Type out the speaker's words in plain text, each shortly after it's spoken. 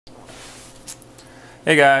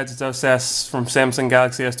Hey guys, it's OS from Samsung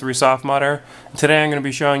Galaxy S3 softModder. Today I'm going to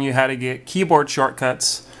be showing you how to get keyboard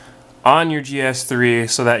shortcuts on your GS3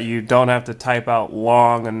 so that you don't have to type out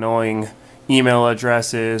long, annoying email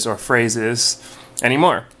addresses or phrases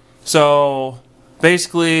anymore. So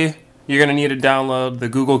basically, you're going to need to download the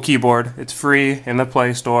Google keyboard. It's free in the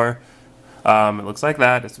Play Store. It looks like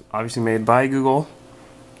that. It's obviously made by Google.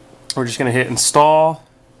 We're just going to hit install,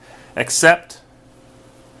 accept,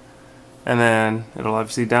 and then it'll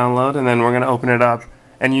obviously download, and then we're going to open it up.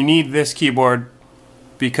 And you need this keyboard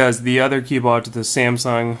because the other keyboards, the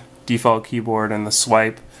Samsung default keyboard and the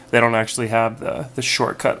swipe, they don't actually have the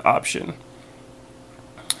shortcut option.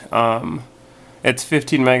 It's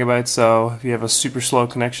 15 megabytes, so if you have a super slow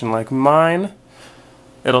connection like mine,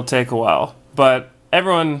 it'll take a while. But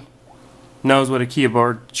everyone knows what a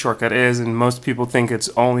keyboard shortcut is, and most people think it's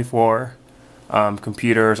only for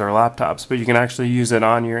computers or laptops, but you can actually use it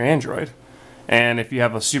on your Android. And if you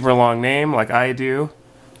have a super long name like I do,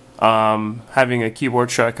 having a keyboard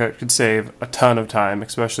shortcut could save a ton of time,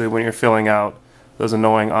 especially when you're filling out those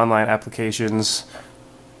annoying online applications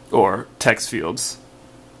or text fields.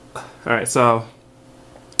 Alright, so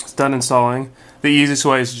it's done installing. The easiest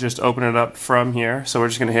way is to just open it up from here. So we're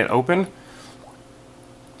just going to hit open.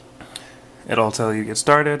 It'll tell you get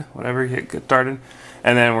started, whatever, hit get started.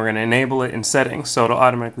 And then we're going to enable it in settings, so it'll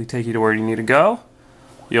automatically take you to where you need to go.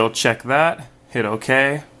 You'll check that, hit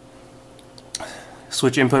OK.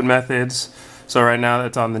 Switch input methods. So right now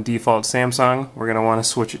that's on the default Samsung. We're going to want to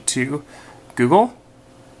switch it to Google.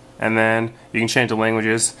 And then you can change the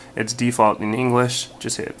languages. It's default in English.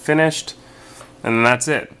 Just hit finished. And then that's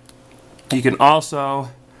it. You can also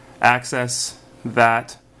access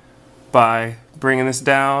that by bringing this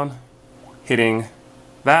down, hitting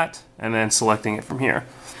that, and then selecting it from here.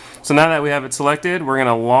 So now that we have it selected, we're going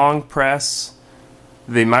to long press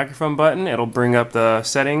the microphone button. It'll bring up the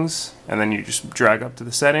settings, and then you just drag up to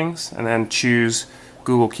the settings and then choose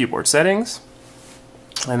Google Keyboard Settings.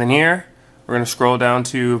 And then here we're going to scroll down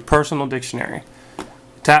to Personal Dictionary.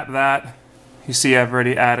 Tap that. You see I've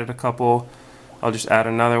already added a couple. I'll just add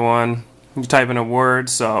another one. You type in a word,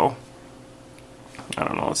 so I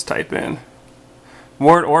don't know, let's type in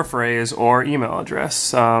word or phrase or email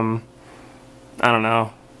address. I don't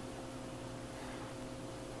know.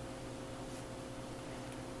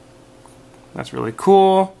 That's really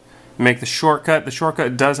cool. Make the shortcut. The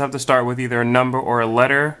shortcut does have to start with either a number or a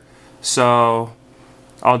letter. So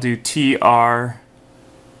I'll do TRC.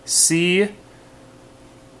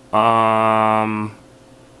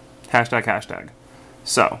 Hashtag.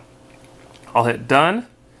 So I'll hit done.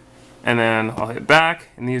 And then I'll hit back,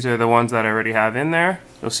 and these are the ones that I already have in there.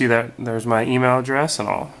 You'll see that there's my email address, and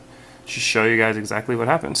I'll just show you guys exactly what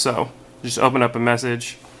happens. So just open up a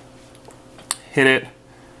message, hit it.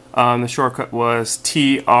 The shortcut was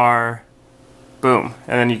TR, boom,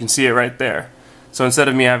 and then you can see it right there. So instead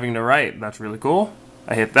of me having to write, that's really cool.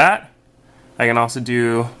 I hit that. I can also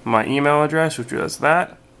do my email address, which is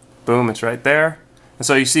that. Boom, it's right there. And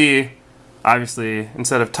so you see, obviously,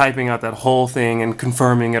 instead of typing out that whole thing and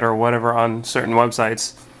confirming it or whatever on certain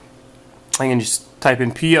websites, I can just type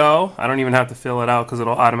in PO. I don't even have to fill it out because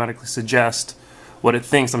it'll automatically suggest what it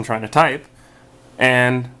thinks I'm trying to type.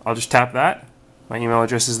 And I'll just tap that. My email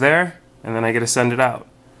address is there, and then I get to send it out.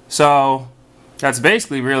 So that's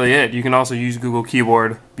basically really it. You can also use Google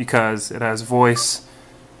Keyboard because it has voice,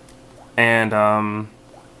 and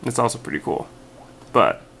it's also pretty cool.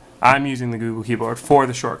 But I'm using the Google Keyboard for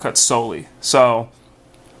the shortcuts solely. So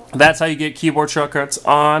that's how you get keyboard shortcuts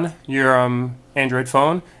on your Android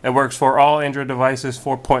phone. It works for all Android devices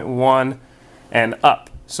 4.1 and up.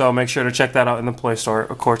 So make sure to check that out in the Play Store.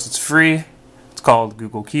 Of course, it's free. It's called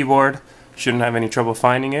Google Keyboard. Shouldn't have any trouble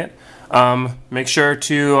finding it. Make sure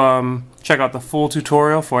to check out the full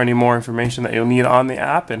tutorial for any more information that you'll need on the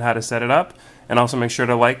app and how to set it up. And also make sure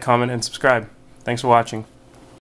to like, comment, and subscribe. Thanks for watching.